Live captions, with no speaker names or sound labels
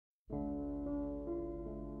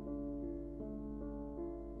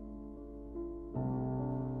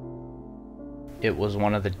It was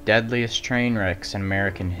one of the deadliest train wrecks in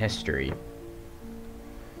American history,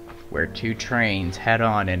 where two trains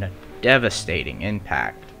head-on in a devastating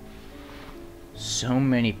impact. So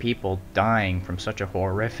many people dying from such a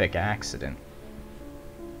horrific accident.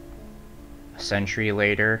 A century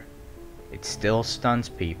later, it still stuns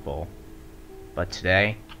people, but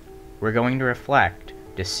today, we're going to reflect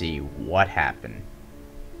to see what happened.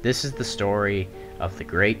 This is the story of the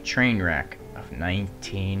Great Train Wreck of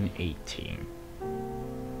 1918.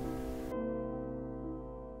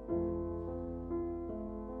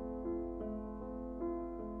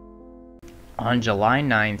 On July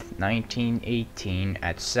 9th, 1918,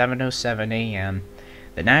 at 7:07 a.m.,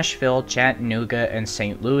 the Nashville, Chattanooga, and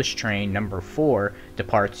St. Louis train number 4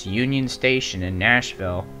 departs Union Station in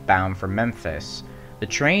Nashville, bound for Memphis. The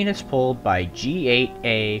train is pulled by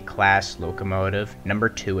G8A class locomotive number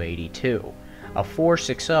 282, a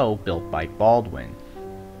 460 built by Baldwin.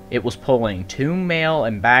 It was pulling 2 mail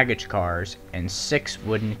and baggage cars and 6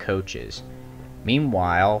 wooden coaches.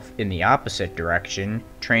 Meanwhile, in the opposite direction,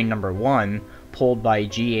 train number 1, pulled by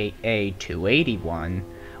G8A 281,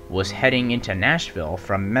 was heading into Nashville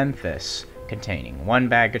from Memphis, containing 1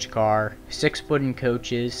 baggage car, 6 wooden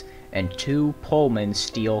coaches, and 2 Pullman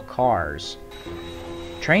steel cars.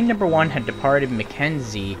 Train number 1 had departed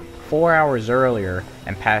Mackenzie 4 hours earlier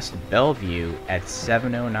and passed Bellevue at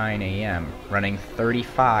 7:09 a.m., running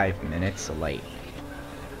 35 minutes late.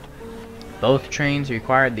 Both trains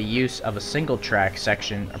required the use of a single-track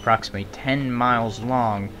section approximately 10 miles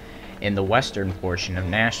long in the western portion of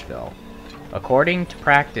Nashville. According to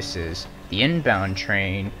practices, the inbound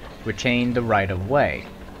train retained the right-of-way.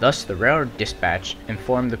 Thus, the railroad dispatch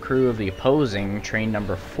informed the crew of the opposing train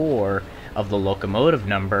number 4 of the locomotive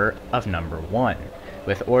number of number 1,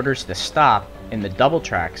 with orders to stop in the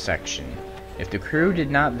double-track section. If the crew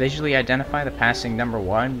did not visually identify the passing number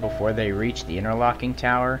 1 before they reached the interlocking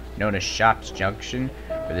tower, known as Shops Junction,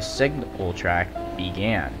 where the signal track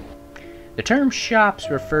began. The term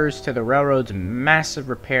shops refers to the railroad's massive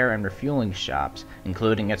repair and refueling shops,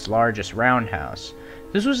 including its largest roundhouse.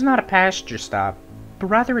 This was not a passenger stop, but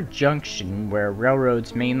rather a junction where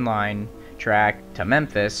railroad's main line track to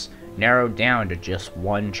Memphis narrowed down to just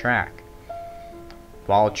 1 track.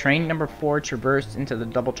 While train number 4 traversed into the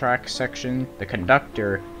double-track section, the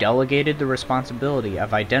conductor delegated the responsibility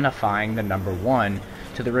of identifying the number 1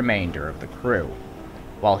 to the remainder of the crew.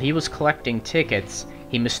 While he was collecting tickets,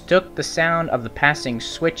 he mistook the sound of the passing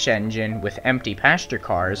switch engine with empty passenger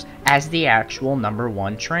cars as the actual number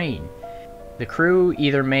 1 train. The crew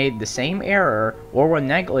either made the same error or were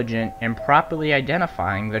negligent in properly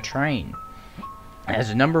identifying the train.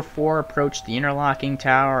 As number 4 approached the interlocking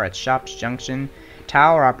tower at Shops Junction,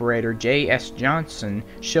 tower operator J.S. Johnson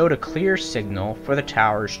showed a clear signal for the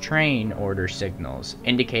tower's train order signals,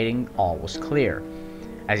 indicating all was clear.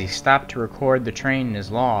 As he stopped to record the train in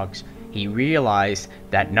his logs, he realized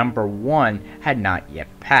that number 1 had not yet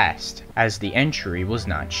passed, as the entry was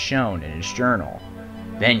not shown in his journal.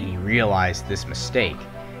 Then he realized this mistake.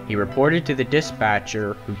 He reported to the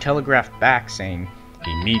dispatcher, who telegraphed back saying,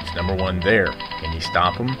 "He meets number 1 there. Can you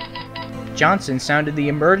stop him?" Johnson sounded the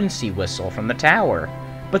emergency whistle from the tower,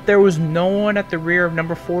 but there was no one at the rear of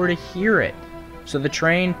number 4 to hear it, so the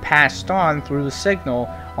train passed on through the signal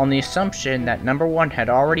on the assumption that number 1 had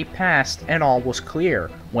already passed and all was clear,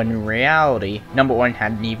 when in reality, number 1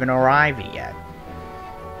 hadn't even arrived yet.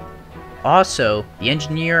 Also, the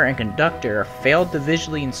engineer and conductor failed to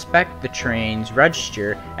visually inspect the train's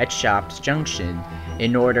register at Shops Junction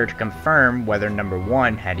in order to confirm whether number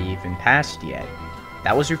 1 had even passed yet.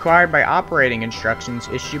 That was required by operating instructions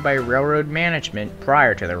issued by railroad management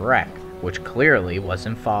prior to the wreck, which clearly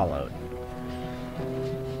wasn't followed.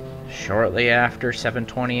 Shortly after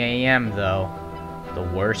 7:20 a.m., though, the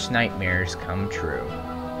worst nightmares come true.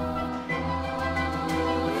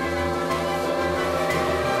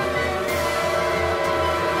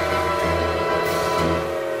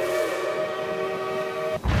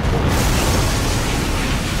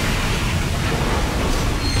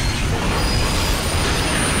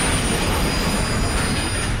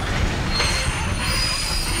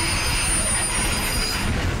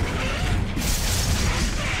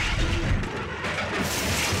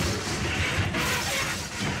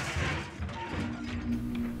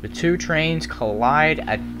 The 2 trains collide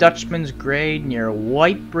at Dutchman's Grade near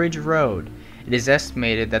White Bridge Road. It is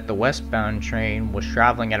estimated that the westbound train was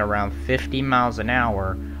traveling at around 50 miles an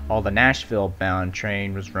hour, while the Nashville-bound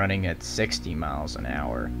train was running at 60 miles an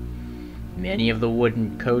hour. Many of the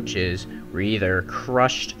wooden coaches were either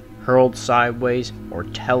crushed, hurled sideways, or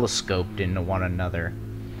telescoped into one another.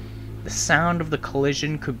 The sound of the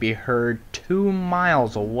collision could be heard 2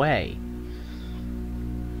 miles away.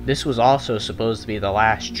 This was also supposed to be the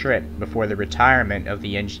last trip before the retirement of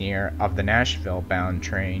the engineer of the Nashville-bound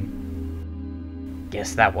train.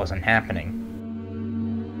 Guess that wasn't happening.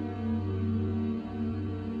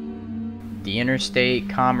 The Interstate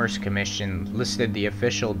Commerce Commission listed the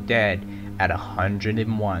official dead at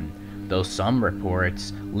 101, though some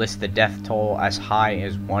reports list the death toll as high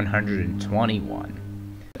as 121.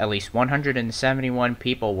 At least 171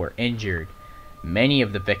 people were injured. Many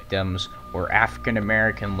of the victims were African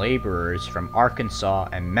American laborers from Arkansas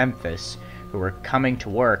and Memphis who were coming to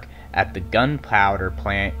work at the gunpowder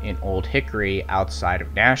plant in Old Hickory outside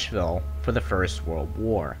of Nashville for the First World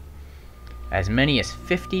War. As many as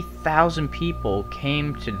 50,000 people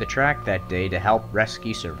came to the track that day to help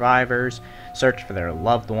rescue survivors, search for their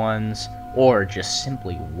loved ones, or just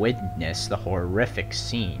simply witness the horrific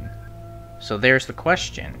scene. So there's the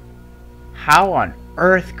question. How on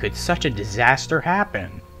earth could such a disaster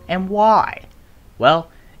happen? And why? Well,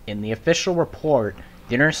 in the official report,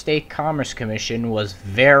 the Interstate Commerce Commission was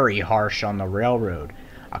very harsh on the railroad.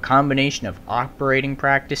 A combination of operating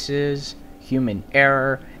practices, human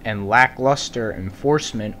error, and lackluster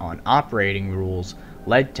enforcement on operating rules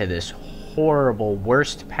led to this horrible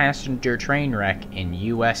worst passenger train wreck in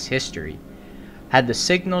U.S. history. Had the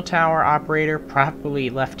signal tower operator properly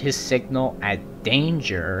left his signal at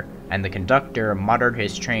danger and the conductor monitored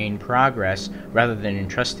his train progress rather than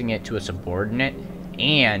entrusting it to a subordinate,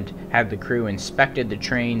 and had the crew inspected the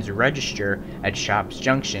train's register at Shops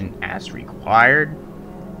Junction as required,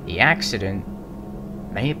 the accident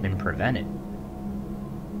may have been prevented.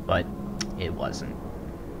 But it wasn't.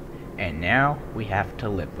 And now we have to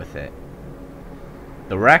live with it.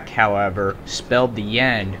 The wreck, however, spelled the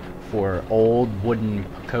end for old wooden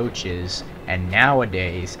coaches, and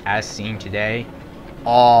nowadays, as seen today,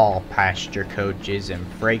 all passenger coaches and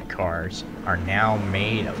freight cars are now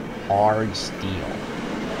made of hard steel.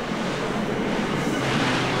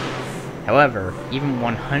 However, even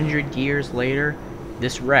 100 years later,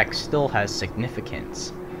 this wreck still has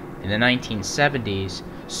significance. In the 1970s,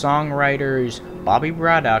 songwriters Bobby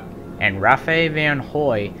Braddock and Raphael Van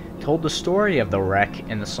Hoy told the story of the wreck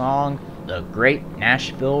in the song The Great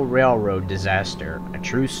Nashville Railroad Disaster, a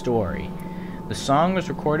True Story. The song was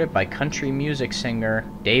recorded by country music singer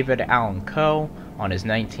David Allan Coe on his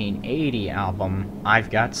 1980 album I've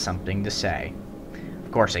Got Something to Say.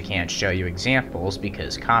 Of course, I can't show you examples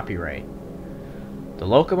because copyright. The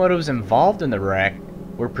locomotives involved in the wreck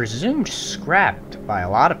were presumed scrapped by a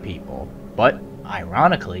lot of people, but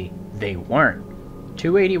ironically, they weren't.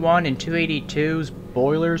 281 and 282's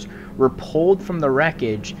boilers were pulled from the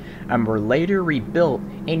wreckage and were later rebuilt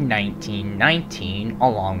in 1919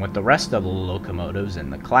 along with the rest of the locomotives in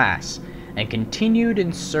the class, and continued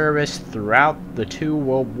in service throughout the two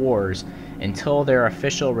world wars until their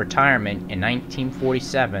official retirement in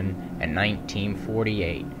 1947 and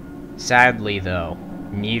 1948. Sadly though,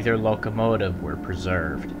 neither locomotive were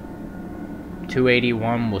preserved.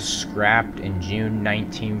 281 was scrapped in June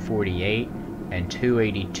 1948, and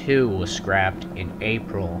 282 was scrapped in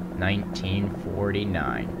April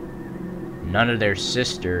 1949. None of their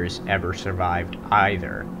sisters ever survived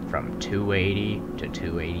either, from 280 to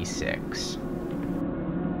 286.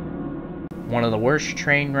 One of the worst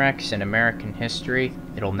train wrecks in American history,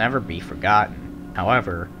 it'll never be forgotten.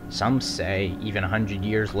 However, some say, even 100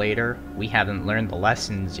 years later, we haven't learned the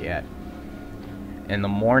lessons yet. In the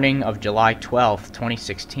morning of July 12,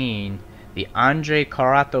 2016, the Andre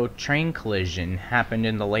Carato train collision happened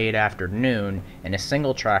in the late afternoon in a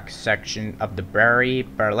single-track section of the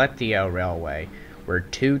Bari-Barlettia Railway, where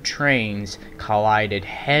two trains collided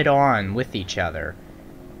head-on with each other.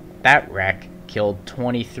 That wreck killed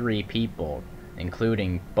 23 people,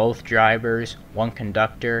 including both drivers, one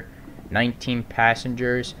conductor, 19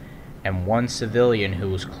 passengers, and one civilian who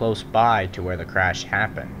was close by to where the crash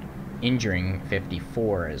happened, injuring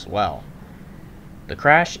 54 as well. The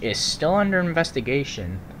crash is still under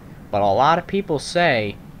investigation, but a lot of people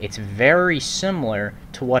say it's very similar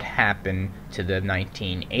to what happened to the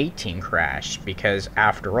 1918 crash, because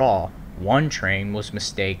after all, one train was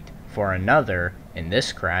mistaken for another in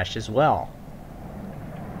this crash as well.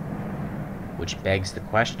 Which begs the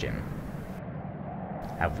question,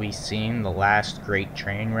 have we seen the last great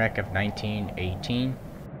train wreck of 1918?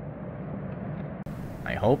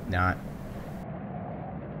 I hope not.